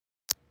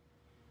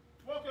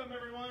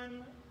Welcome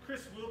everyone.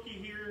 Chris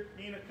Wilkie here,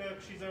 Nina Cook.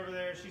 She's over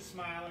there. She's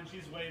smiling.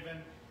 She's waving.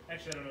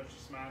 Actually, I don't know if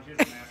she's smiling. She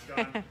has a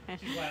mask on.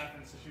 She's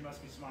laughing, so she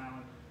must be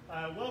smiling.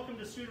 Welcome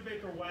to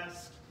Studebaker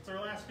West. It's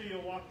our last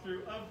video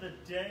walkthrough of the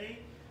day.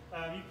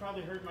 You've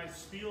probably heard my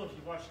spiel. If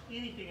you've watched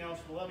anything else,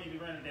 well, let me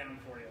run it down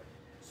for you.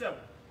 So,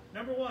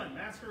 number one,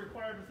 masks are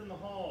required within the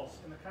halls,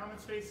 in the common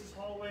spaces,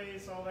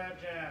 hallways, all that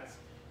jazz.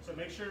 So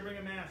make sure to bring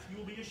a mask. You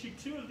will be issued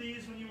 2 of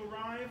these when you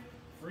arrive,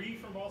 free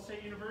from Ball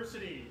State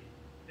University.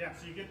 Yeah,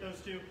 so you get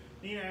those 2.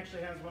 Nina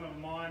actually has one of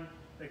them on.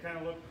 They kind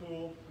of look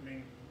cool. I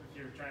mean, if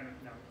you're trying to,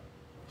 no,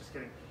 just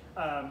kidding.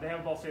 They have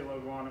a Ball State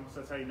logo on them,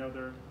 so that's how you know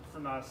they're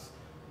from us.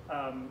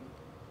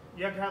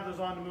 You have to have those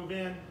on to move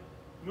in.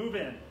 Move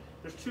in.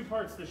 There's 2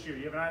 parts this year.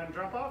 You have an item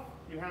drop-off,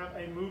 you have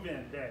a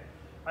move-in day.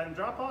 Item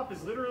drop-off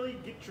is literally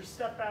get your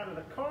stuff out of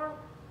the car,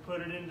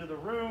 put it into the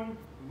room,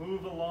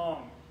 move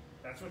along.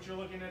 That's what you're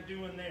looking at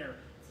doing there.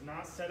 It's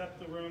not set up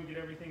the room, get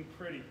everything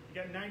pretty. You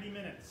got 90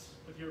 minutes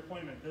with your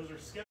appointment. Those are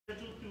scheduled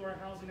through our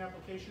housing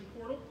application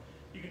portal.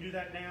 You can do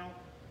that now.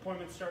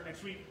 Appointments start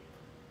next week.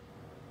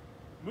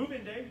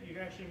 Move-in day, you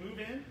can actually move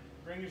in,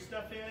 bring your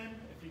stuff in.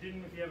 If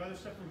you have other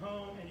stuff from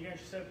home, and you can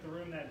actually set up the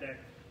room that day.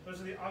 Those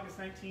are the August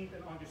 19th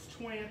and August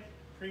 20th.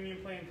 Premium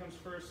plan comes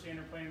first,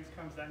 standard plans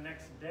comes that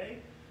next day.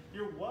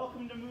 You're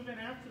welcome to move in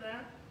after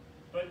that,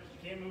 but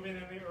you can't move in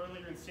any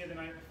earlier and stay the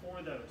night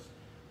before those.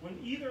 When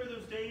either of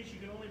those days, you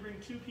can only bring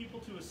 2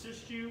 people to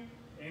assist you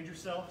and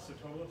yourself, so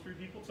total of 3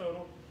 people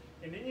total.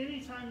 And at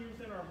any time you're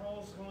within our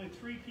halls, only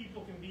 3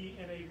 people can be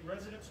in a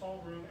residence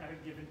hall room at a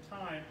given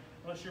time,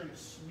 unless you're in a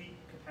suite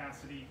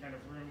capacity kind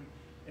of room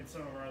in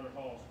some of our other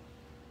halls.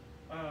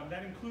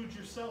 That includes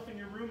yourself and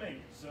your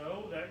roommate,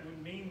 so that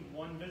would mean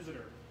 1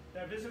 visitor.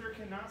 That visitor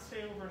cannot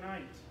stay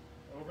overnight.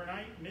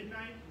 Overnight,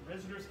 midnight,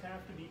 visitors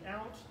have to be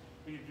out.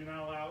 We do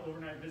not allow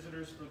overnight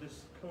visitors for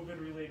this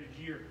COVID-related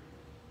year.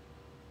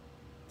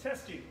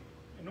 Testing.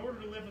 In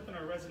order to live within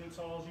our residence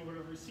halls, you would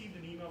have received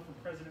an email from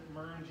President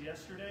Mearns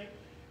yesterday,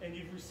 and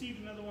you've received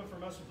another one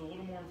from us with a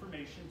little more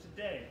information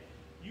today.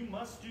 You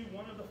must do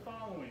one of the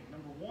following.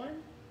 Number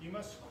 1, you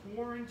must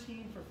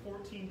quarantine for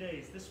 14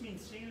 days. This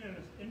means staying in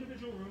an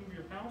individual room of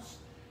your house,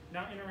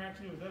 not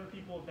interacting with other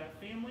people of that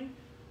family.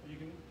 You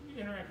can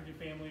interact with your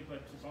family,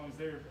 but as long as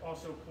they're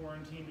also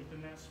quarantined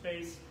within that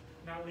space,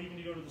 not leaving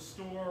to go to the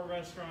store,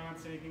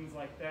 restaurants, anything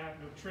like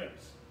that, no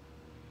trips.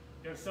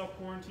 You have to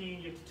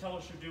self-quarantine, you have to tell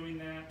us you're doing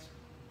that.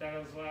 That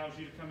allows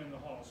you to come in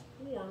the halls.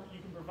 Or you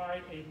can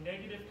provide a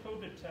negative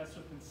COVID test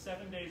within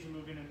 7 days of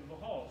moving into the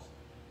halls.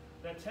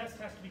 That test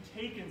has to be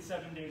taken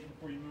 7 days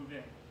before you move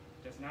in.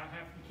 It does not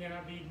have, you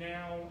cannot be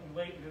now and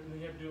late, and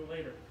you have to do it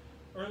later.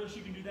 Earliest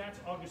you can do that is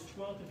August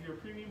 12th if you're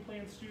a premium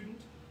plan student,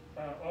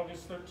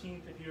 August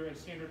 13th if you're a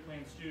standard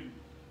plan student.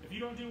 If you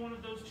don't do one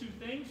of those 2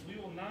 things,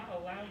 we will not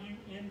allow you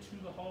into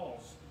the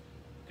halls.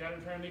 We've got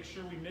to try to make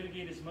sure we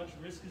mitigate as much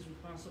risk as we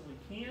possibly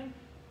can.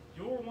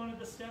 You're one of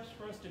the steps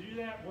for us to do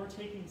that. We're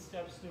taking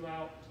steps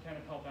throughout to kind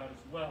of help out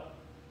as well.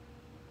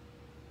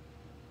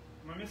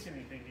 Am I missing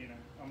anything, Dina,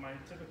 on my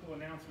typical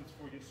announcements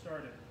before we get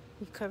started?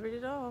 You've covered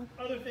it all.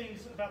 Other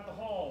things about the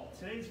hall.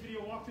 Today's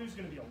video walkthrough is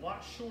going to be a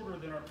lot shorter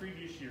than our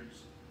previous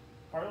years.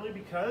 Partly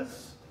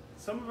because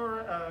some of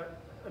our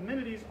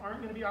amenities aren't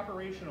going to be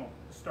operational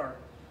to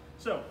start.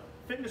 So,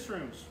 fitness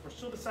rooms. We're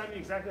still deciding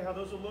exactly how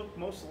those will look.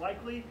 Most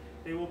likely,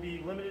 they will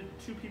be limited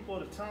to 2 people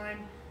at a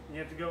time. And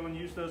you have to go and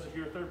use those. If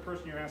you're a 3rd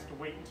person, you're asked to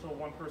wait until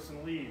 1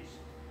 person leaves.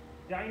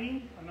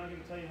 Dining. I'm not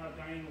going to tell you how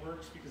dining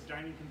works because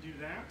dining can do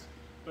that.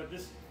 But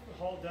this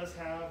hall does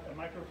have a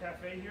micro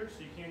cafe here,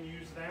 so you can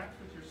use that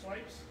with your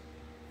swipes.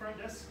 Front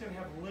desk is going to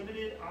have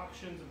limited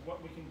options of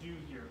what we can do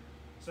here.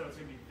 So it's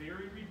going to be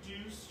very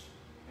reduced,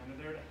 and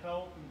they're there to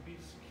help and be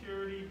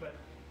security, but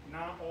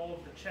not all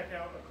of the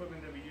checkout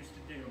equipment that we used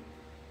to do.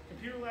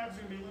 Computer labs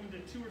are going to be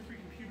limited to 2 or 3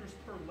 computers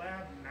per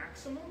lab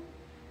maximum.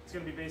 It's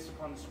going to be based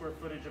upon the square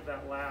footage of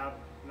that lab,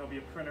 and there'll be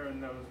a printer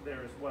in those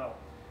there as well.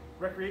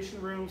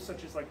 Recreation rooms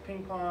such as like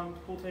ping pong,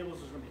 pool tables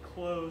are going to be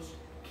closed.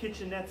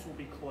 Kitchenettes will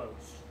be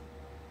closed.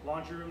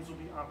 Laundry rooms will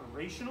be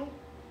operational.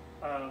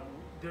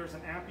 There's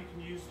an app you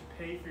can use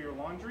to pay for your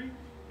laundry.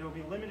 There will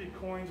be limited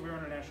coins. We're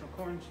on a national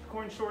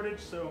coin shortage,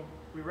 so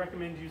we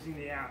recommend using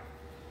the app.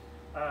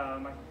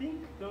 I think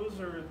those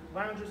are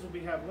lounges will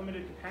have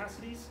limited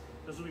capacities.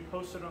 Those will be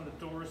posted on the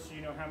doors so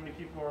you know how many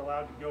people are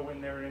allowed to go in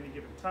there at any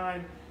given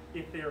time.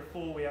 If they are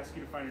full, we ask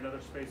you to find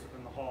another space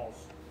within the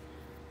halls.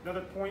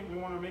 Another point we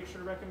want to make sure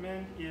to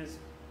recommend is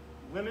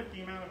limit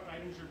the amount of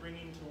items you're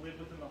bringing to live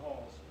within the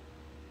halls.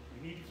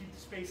 You need to keep the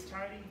space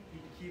tidy,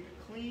 you need to keep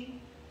it clean,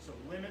 so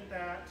limit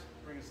that,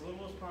 bring as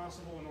little as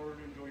possible in order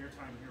to enjoy your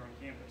time here on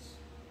campus.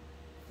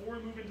 Before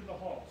we move into the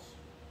halls,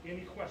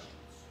 any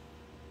questions?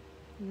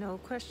 No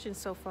questions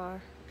so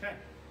far. Okay.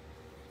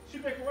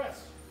 Studebaker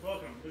West,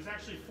 welcome. There's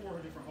actually 4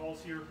 different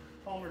halls here,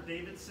 Palmer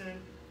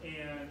Davidson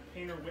and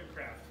Painter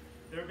Whitcraft.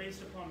 They're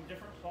based upon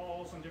different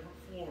halls on different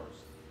floors.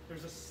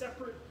 There's a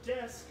separate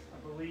desk,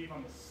 I believe,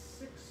 on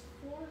the 6th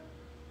floor.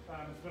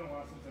 It's been a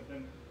while since I've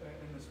been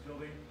in this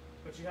building,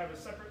 but you have a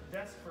separate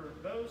desk for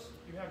those.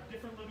 You have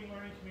different living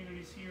learning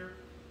communities here.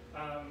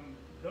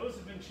 Those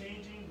have been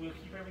changing. We'll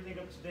keep everything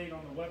up to date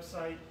on the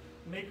website.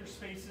 Maker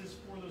spaces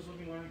for those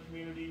living learning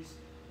communities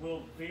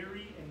will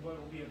vary in what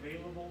will be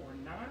available or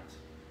not.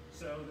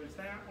 So there's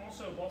that.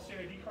 Also, Ball State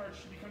ID cards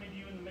should be coming to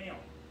you in the mail.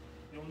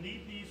 You'll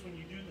need these when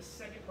you do the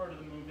second part of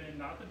the move-in,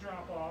 not the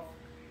drop-off.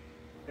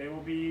 They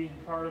will be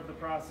part of the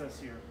process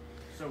here.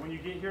 So when you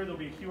get here, there'll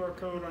be a QR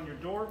code on your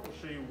door. We'll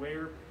show you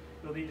where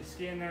you'll need to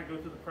scan that, go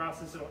through the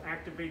process. It'll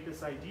activate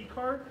this ID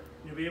card.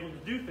 You'll be able to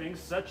do things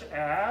such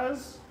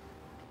as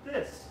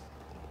this.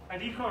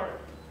 ID card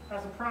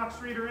has a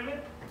prox reader in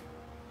it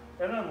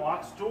and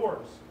unlocks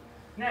doors.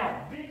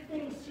 Now, big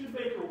thing with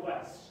Studebaker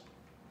West.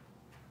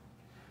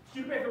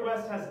 Studebaker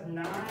West has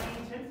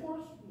 10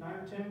 floors? 9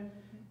 or 10?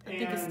 I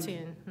think it's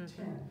 10.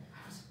 10.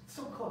 I was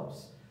so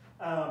close.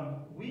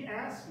 We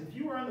asked if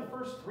you were on the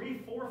first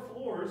 3-4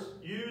 floors,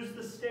 use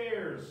the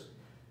stairs.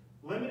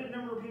 Limited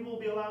number of people will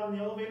be allowed in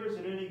the elevators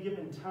at any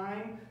given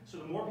time. So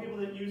the more people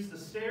that use the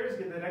stairs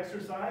get that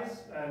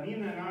exercise.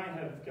 Nina and I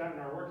have gotten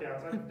our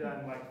workouts. I've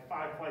done like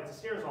 5 flights of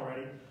stairs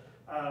already.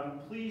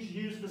 Please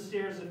use the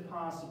stairs if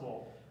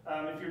possible.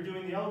 If you're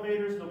doing the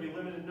elevators, there'll be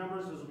limited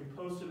numbers. Those will be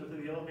posted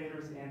within the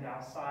elevators and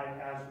outside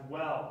as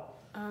well.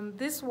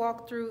 This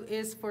walkthrough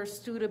is for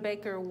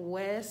Studebaker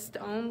West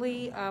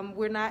only.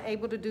 We're not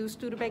able to do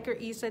Studebaker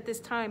East at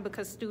this time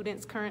because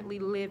students currently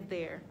live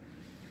there.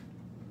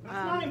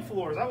 That's 9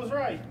 floors. I was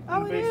right.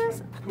 Oh, it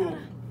is? Cool.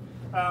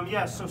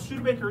 Yeah, so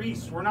Studebaker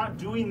East, we're not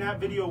doing that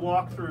video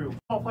walkthrough.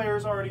 All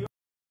players already.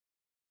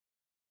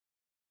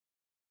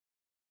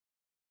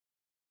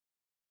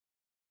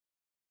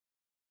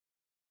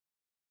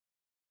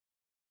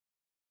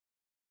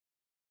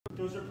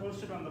 Those are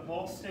posted on the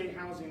Ball State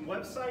Housing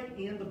website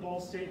and the Ball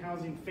State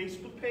Housing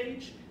Facebook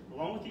page,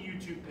 along with the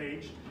YouTube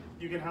page.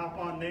 You can hop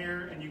on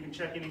there and you can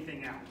check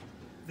anything out.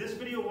 This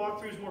video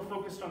walkthrough is more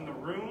focused on the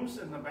rooms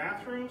and the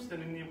bathrooms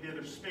than any of the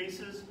other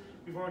spaces.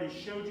 We've already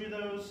showed you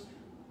those.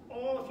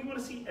 If you want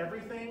to see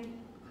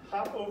everything,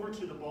 hop over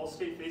to the Ball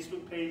State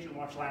Facebook page and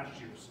watch last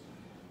year's.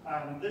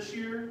 This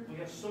year, we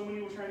have so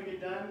many we're trying to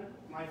get done.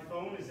 My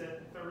phone is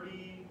at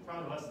 30,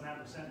 probably less than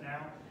that %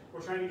 now.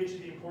 We're trying to get you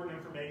the important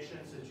information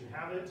so that you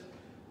have it,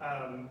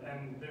 and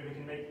then we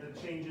can make the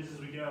changes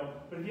as we go.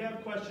 But if you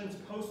have questions,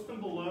 post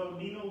them below.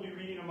 Nina will be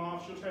reading them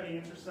off. She'll try to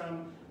answer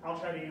some. I'll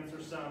try to answer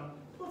some.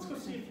 Let's go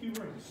see a few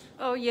rooms.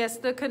 Oh, yes,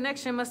 the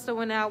connection must have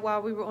went out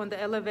while we were on the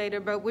elevator,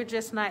 but we're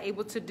just not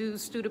able to do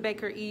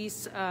Studebaker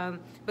East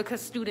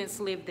because students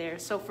live there.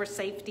 So for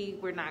safety,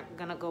 we're not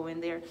going to go in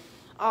there.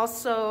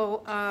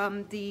 Also,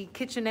 the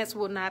kitchenettes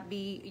will not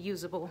be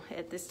usable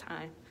at this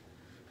time.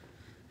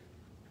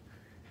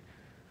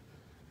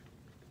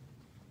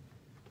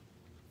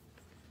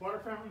 Water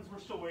fountains, we're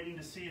still waiting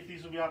to see if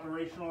these will be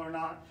operational or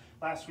not.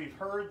 Last we've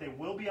heard, they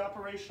will be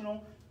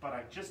operational, but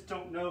I just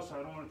don't know, so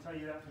I don't want to tell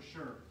you that for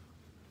sure.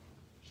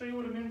 Show you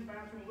what a men's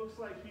bathroom looks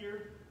like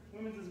here.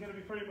 Women's is going to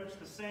be pretty much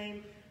the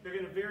same. They're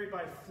going to vary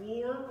by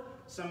floor.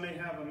 Some may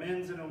have a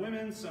men's and a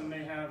women's. Some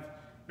may have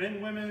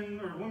men, women,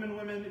 or women,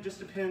 women. It just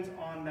depends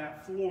on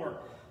that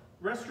floor.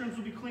 Restrooms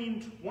will be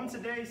cleaned once a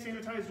day,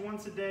 sanitized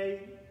once a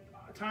day.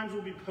 Times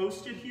will be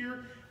posted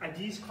here.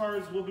 IDs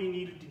cards will be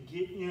needed to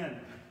get in.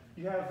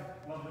 You have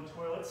lovely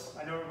toilets.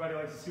 I know everybody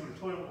likes to see what a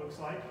toilet looks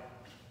like.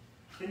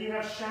 Then you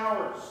have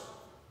showers.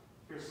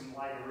 Here's some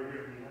light over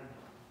here,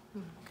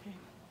 Nina. Okay.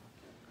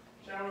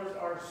 Showers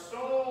are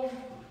stalled.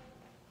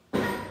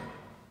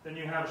 Then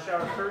you have a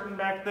shower curtain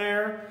back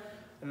there.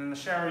 And then the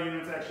shower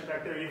unit's actually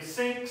back there. You have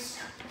sinks.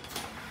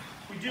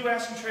 We do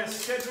ask you to try to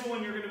schedule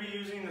when you're going to be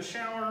using the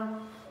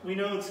shower. We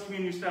know it's a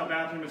community style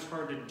bathroom. It's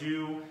hard to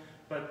do.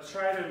 But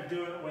try to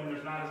do it when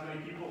there's not as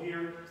many people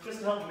here, just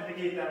to help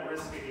mitigate that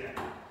risk again.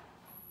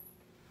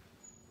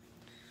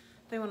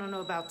 They want to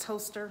know about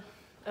toaster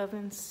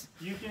ovens.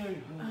 You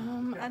can,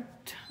 I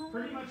don't.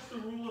 pretty much the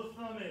rule of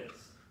thumb is,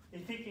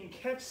 if it can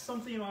catch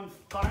something on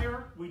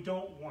fire, we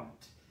don't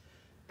want.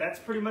 That's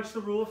pretty much the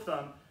rule of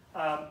thumb.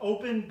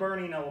 Open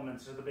burning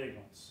elements are the big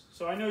ones.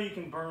 So I know you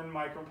can burn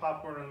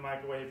popcorn in the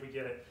microwave if we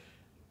get it.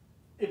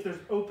 If there's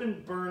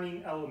open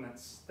burning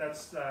elements,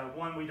 that's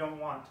one we don't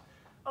want.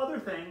 Other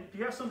thing, if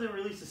you have something that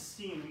releases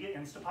steam, we get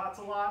Instapots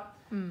a lot.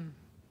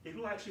 It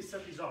will actually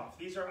set these off.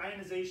 These are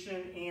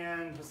ionization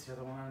and, what's the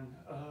other one?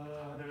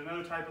 There's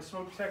another type of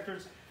smoke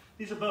detectors.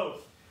 These are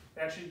both. It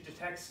actually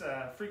detects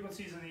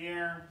frequencies in the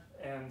air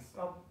and,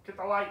 oh, get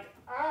the light.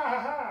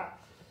 Ah-ha!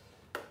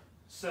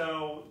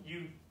 So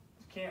you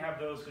can't have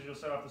those because you'll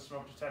set off the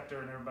smoke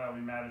detector and everybody will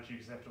be mad at you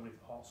because they have to leave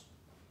the halls.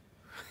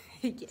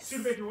 Yes.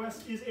 Studebaker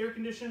West is air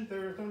conditioned.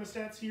 There are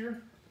thermostats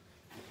here.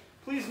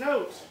 Please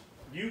note,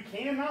 you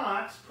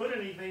cannot put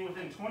anything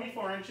within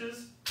 24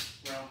 inches.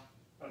 Well,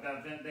 of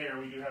that vent there,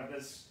 we do have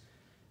this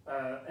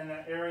in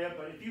that area,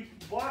 but if you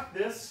block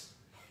this,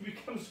 it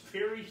becomes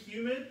very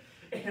humid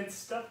and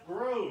stuff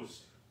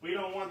grows. We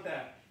don't want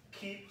that.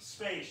 Keep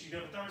space. You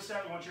have a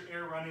thermostat, you want your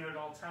air running at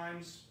all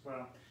times,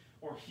 well,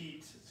 or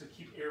heat to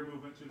keep air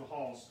movement through the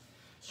halls.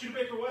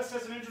 Studebaker West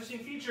has an interesting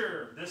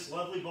feature, this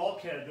lovely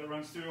bulkhead that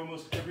runs through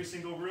almost every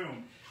single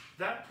room.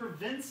 That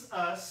prevents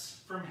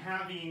us from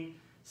having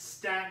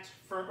stacked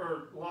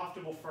or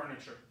loftable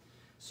furniture.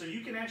 So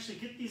you can actually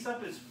get these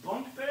up as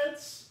bunk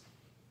beds,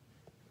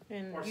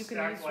 and or you can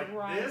stacked use like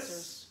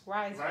risers.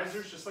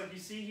 Risers, just like you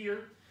see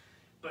here,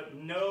 but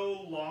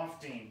no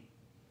lofting.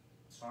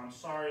 So I'm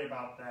sorry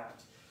about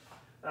that.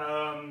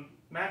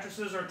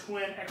 Mattresses are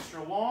twin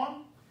extra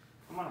long.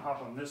 I'm gonna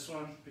hop on this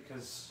one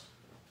because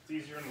it's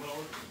easier and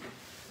lower.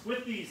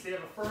 With these, they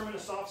have a firm and a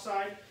soft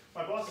side.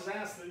 My boss has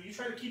asked that you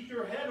try to keep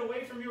your head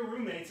away from your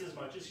roommates as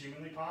much as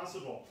humanly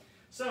possible.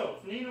 So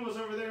if Nina was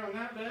over there on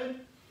that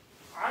bed,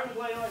 I would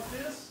lay like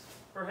this.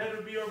 Her head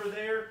would be over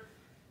there.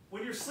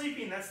 When you're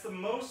sleeping, that's the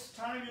most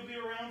time you'll be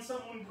around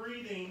someone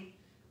breathing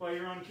while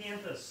you're on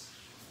campus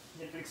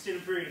in an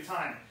extended period of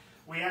time.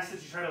 We ask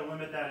that you try to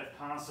limit that if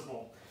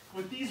possible.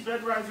 With these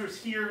bed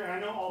risers here, and I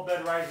know all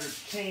bed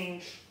risers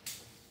change,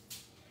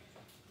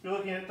 you're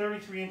looking at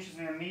 33 inches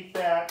underneath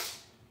that,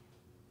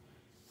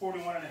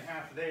 41 and a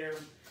half there.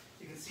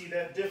 You can see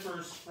that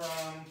differs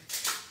from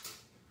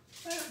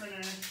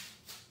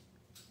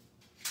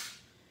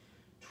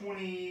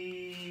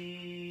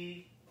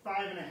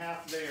 25 and a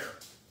half there.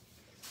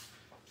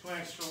 Twin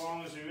extra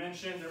long, as we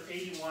mentioned. They're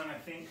 81, I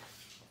think.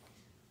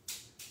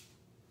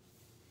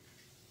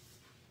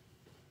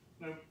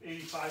 Nope,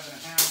 85 and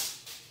a half.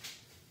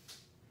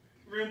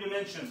 Room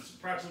dimensions,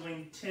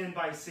 approximately 10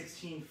 by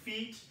 16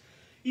 feet.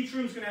 Each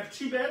room is going to have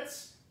 2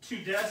 beds,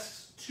 2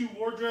 desks, 2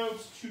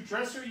 wardrobes, 2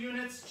 dresser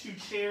units, 2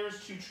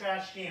 chairs, 2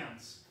 trash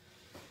cans.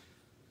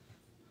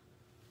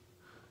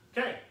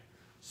 Okay,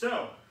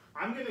 so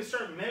I'm going to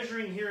start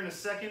measuring here in a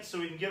second so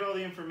we can get all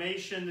the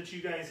information that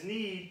you guys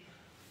need.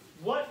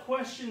 What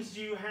questions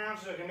do you have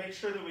so I can make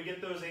sure that we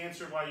get those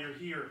answered while you're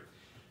here?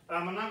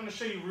 I'm not going to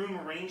show you room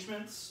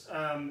arrangements.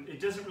 It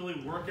doesn't really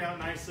work out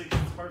nicely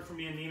because it's hard for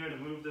me and Nina to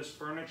move this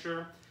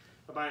furniture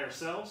by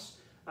ourselves.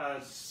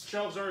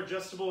 Shelves are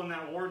adjustable in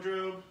that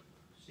wardrobe.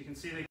 So you can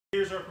see the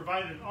gears are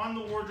provided on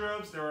the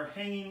wardrobes. There are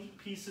hanging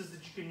pieces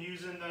that you can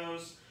use in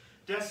those.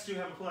 Desks do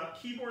have a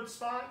pull-out keyboard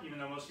spot, even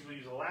though most people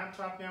use a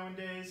laptop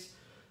nowadays.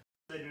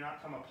 They do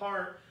not come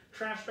apart.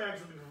 Trash bags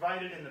will be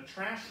provided in the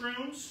trash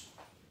rooms.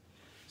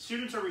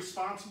 Students are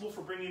responsible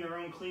for bringing their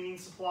own cleaning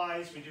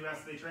supplies. We do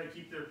ask that they try to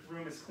keep their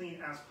room as clean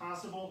as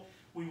possible.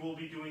 We will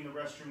be doing the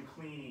restroom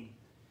cleaning.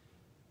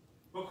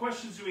 What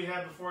questions do we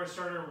have before I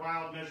start our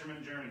wild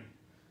measurement journey?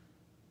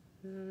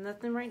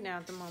 Nothing right now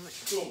at the moment.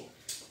 Cool.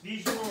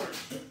 These drawers,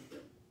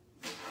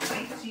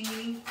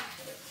 19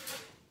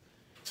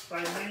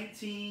 by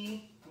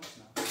 19. That's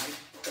not right.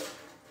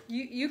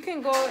 You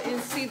can go and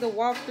see the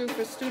walkthrough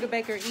for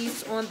Studebaker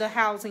East on the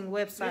housing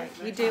website.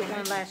 We did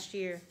one last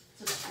year.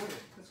 That's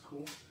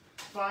cool.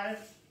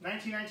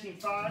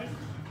 1919.5.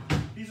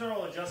 These are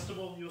all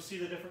adjustable. You'll see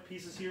the different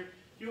pieces here.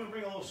 Do you want to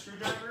bring a little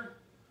screwdriver?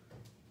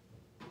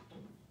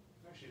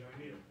 Actually, no, I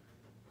need it.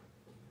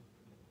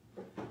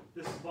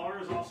 This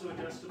bar is also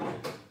adjustable.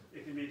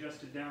 It can be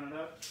adjusted down and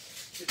up.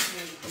 It's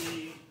going to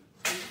be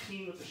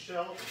 18 with the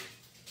shelf.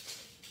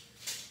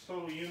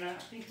 Total unit, I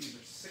think these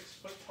are 6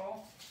 foot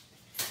tall.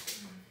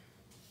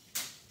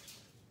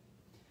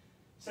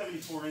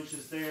 74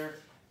 inches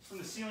there. From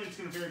the ceiling, it's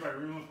going to vary by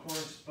room, of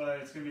course, but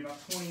it's going to be about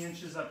 20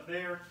 inches up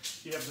there.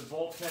 You have the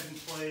bulkhead in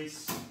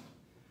place.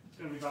 It's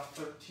going to be about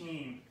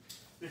 13.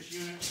 This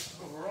unit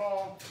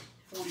overall,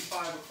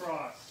 45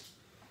 across,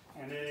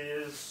 and it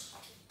is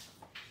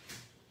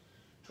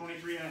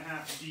 23 and a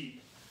half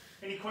deep.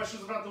 Any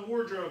questions about the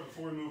wardrobe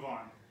before we move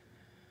on?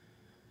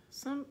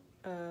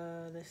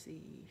 Let's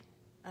see.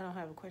 I don't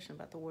have a question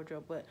about the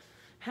wardrobe, but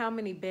how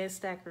many bed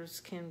stackers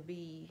can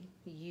be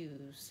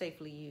used,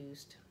 safely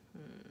used?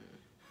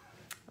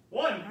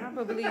 One.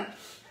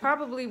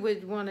 Probably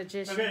would want to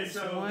just use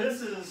so one.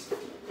 This is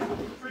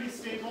pretty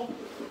stable.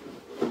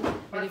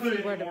 But if I put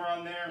any more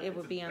on there, it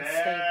would be it's a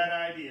unstable. bad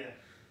idea.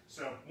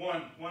 So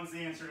one's the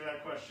answer to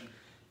that question.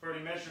 We've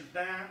already measured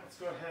that. Let's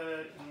go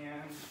ahead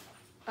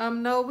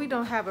and... No, we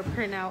don't have a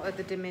printout of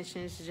the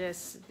dimensions,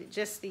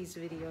 just these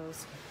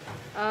videos.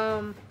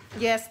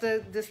 Yes,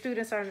 the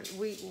students are,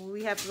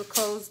 we have to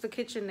close the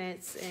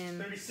kitchenettes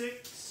and...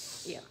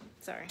 36. Yeah,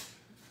 sorry.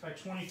 By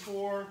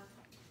 24.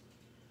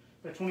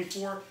 By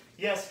 24.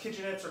 Yes,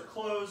 kitchenettes are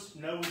closed.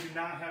 No, we do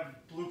not have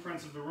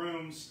blueprints of the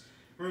rooms.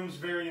 Rooms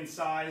vary in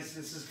size.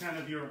 This is kind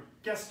of your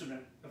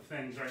guesstimate of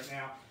things right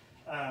now.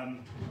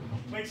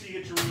 Wait till you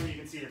get your room and you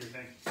can see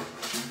everything.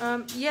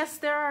 Yes,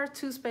 there are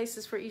 2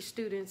 spaces for each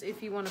student.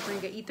 If you want to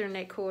bring an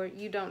Ethernet cord,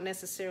 you don't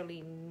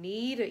necessarily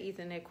need an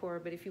Ethernet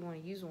cord, but if you want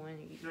to use one,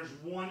 there's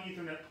one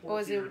Ethernet port. Oh,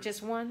 is here. it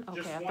just one?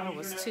 Okay, just I one thought it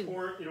was Ethernet 2.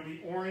 Port. It'll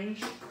be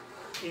orange,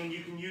 and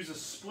you can use a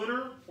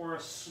splitter or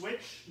a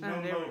switch. No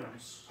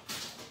modems.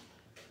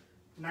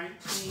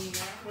 19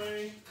 that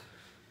way,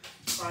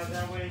 5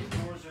 that way.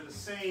 Doors are the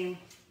same.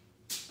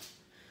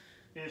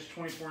 It's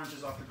 24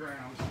 inches off the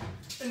ground,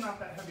 and not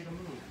that heavy to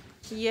move.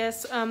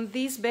 Yes,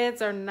 these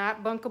beds are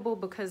not bunkable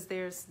because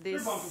there's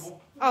this. They're bunkable.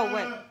 Oh,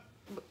 wait.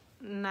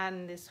 Not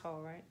in this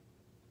hall, right?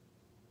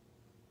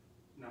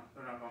 No,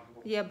 they're not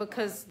bunkable. Yeah,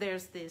 because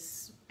there's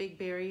this big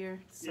barrier.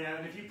 So. Yeah,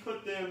 and if you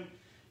put them,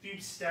 if you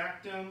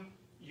stacked them,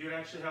 you'd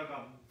actually have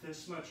about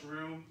this much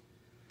room.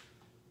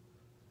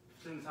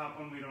 In the top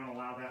one, we don't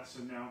allow that,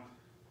 so no.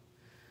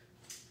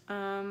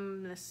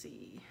 Let's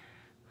see.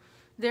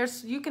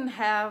 You can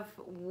have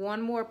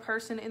one more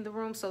person in the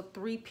room, so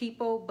 3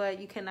 people, but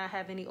you cannot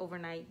have any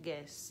overnight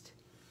guests.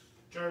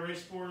 Dry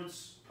erase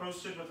boards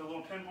posted with a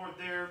little pin board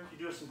there. You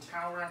do have some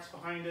towel racks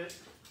behind it.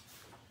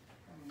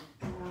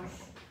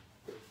 Doors.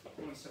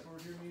 You want to step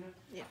over here, Nina?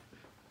 Yeah.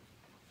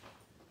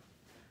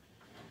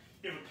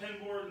 You have a pin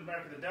board in the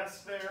back of the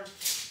desk there.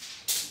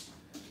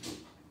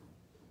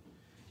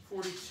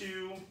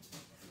 42.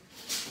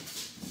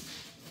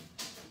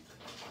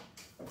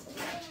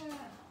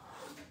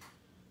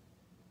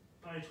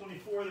 By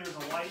 24, there's a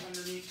light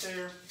underneath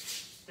there.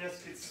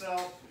 Desk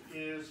itself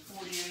is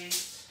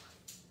 48.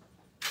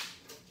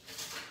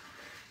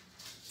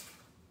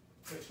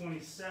 At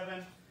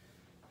 27.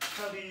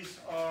 Cubbies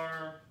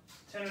are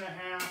 10 and a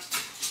half.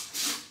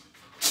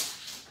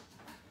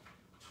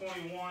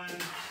 21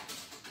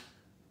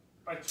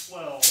 by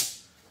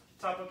 12.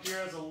 Top up here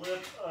has a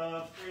lip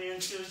of 3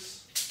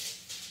 inches.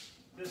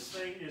 This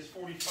thing is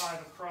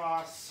 45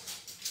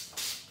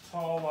 across.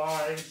 Tall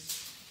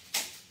wise.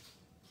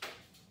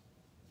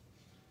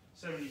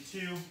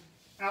 72.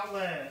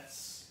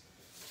 Outlets.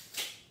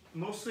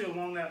 Mostly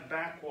along that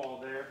back wall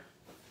there.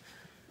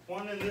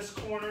 One in this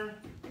corner.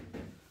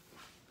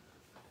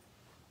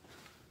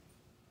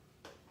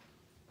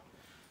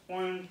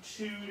 One,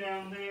 2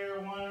 down there,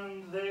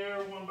 one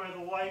by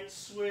the light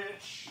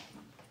switch.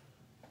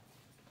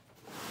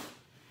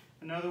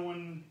 Another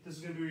one, this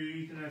is going to be where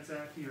your Ethernet's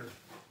at here.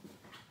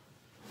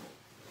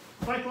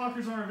 Bike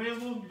lockers are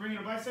available. You bring in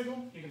a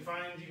bicycle, you can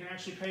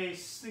actually pay, I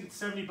think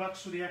it's $70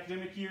 for the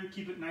academic year.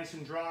 Keep it nice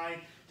and dry.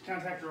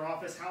 Contact our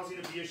office,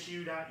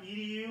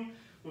 housing@bsu.edu.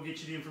 We'll get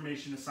you the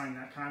information to sign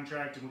that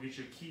contract, and we'll get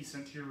you a key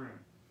sent to your room.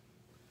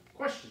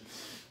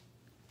 Questions?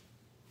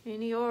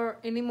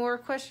 Any more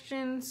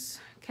questions?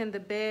 Can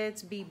the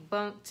beds be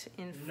bunked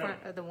in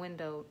front of the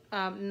window?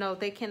 No,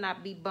 they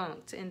cannot be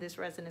bunked in this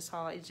residence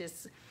hall.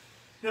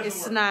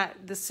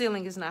 The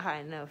ceiling is not high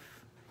enough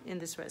in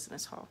this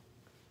residence hall.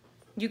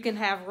 You can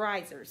have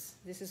risers.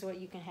 This is what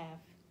you can have.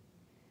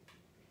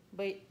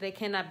 But they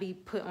cannot be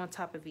put on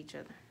top of each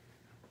other.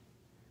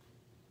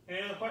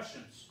 Any other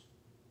questions?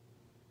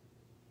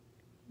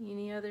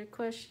 Any other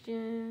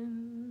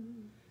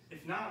questions?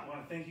 If not, I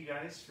want to thank you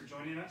guys for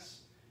joining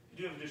us. If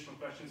you do have additional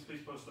questions,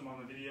 please post them on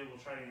the video. We'll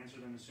try to answer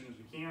them as soon as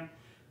we can.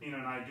 Nina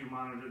and I do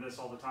monitor this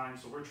all the time,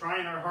 so we're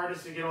trying our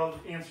hardest to get all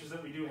the answers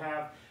that we do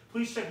have.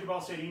 Please check your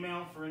Ball State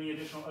email for any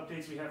additional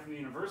updates we have from the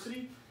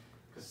university,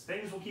 because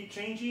things will keep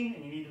changing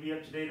and you need to be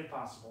up to date if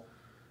possible.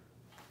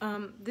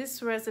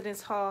 This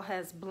residence hall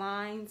has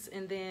blinds,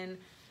 and then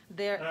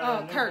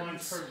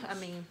curtains.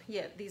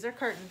 These are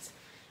curtains.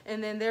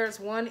 And then there's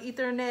one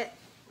Ethernet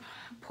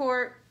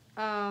port,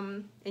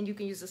 and you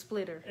can use a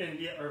splitter. And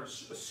or a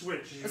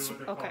switch is what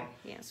they're called.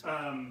 Yes.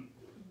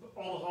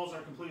 All the halls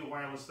are completely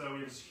wireless, though. We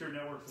have a secure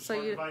network for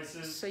smart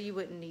devices. So you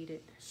wouldn't need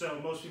it. So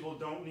most people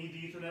don't need the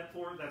Ethernet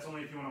port. That's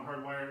only if you want to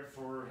hardwire it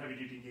for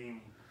heavy-duty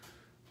gaming.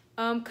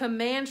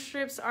 Command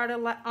strips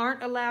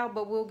aren't allowed,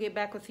 but we'll get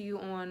back with you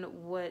on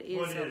what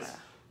is allowed.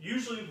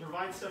 Usually we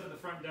provide stuff at the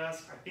front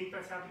desk. I think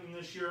that's happening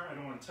this year. I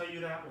don't want to tell you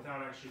that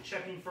without actually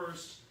checking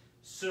first.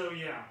 So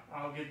yeah,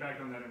 I'll get back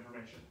on that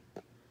information.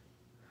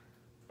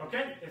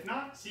 Okay, if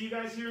not, see you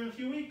guys here in a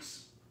few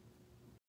weeks.